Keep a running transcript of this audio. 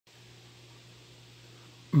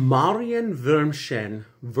Marienwurmchen,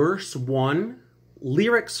 verse 1,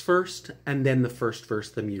 lyrics first, and then the first verse,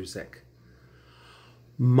 the music.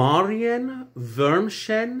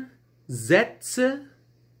 Marienwurmchen, setze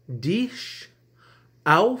dich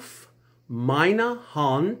auf meine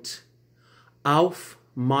Hand, auf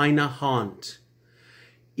meine Hand.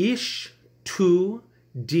 Ich tu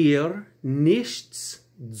dir nichts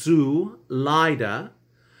zu Leide,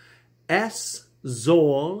 es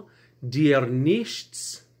soll dir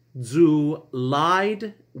nichts zu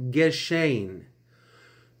Leid geschehen,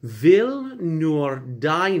 will nur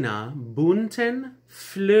deine bunten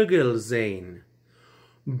Flügel sehen.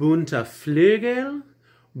 Bunte Flügel,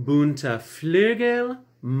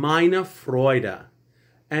 meine Freude.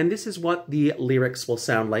 And this is what the lyrics will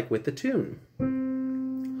sound like with the tune.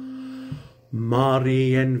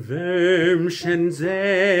 Marienwurmchen,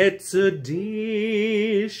 setze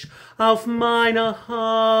dich auf meine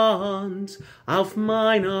Hand, auf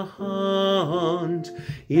meine Hand.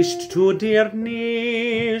 Ich tu dir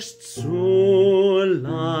nichts zu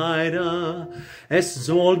Leide, es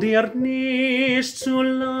soll dir nicht zu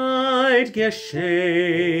Leid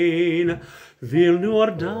geschehen, will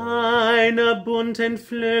nur deine bunten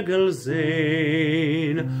Flügel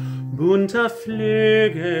sehen, bunte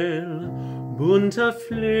Flügel,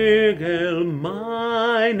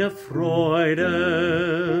 meine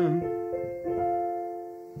Freude.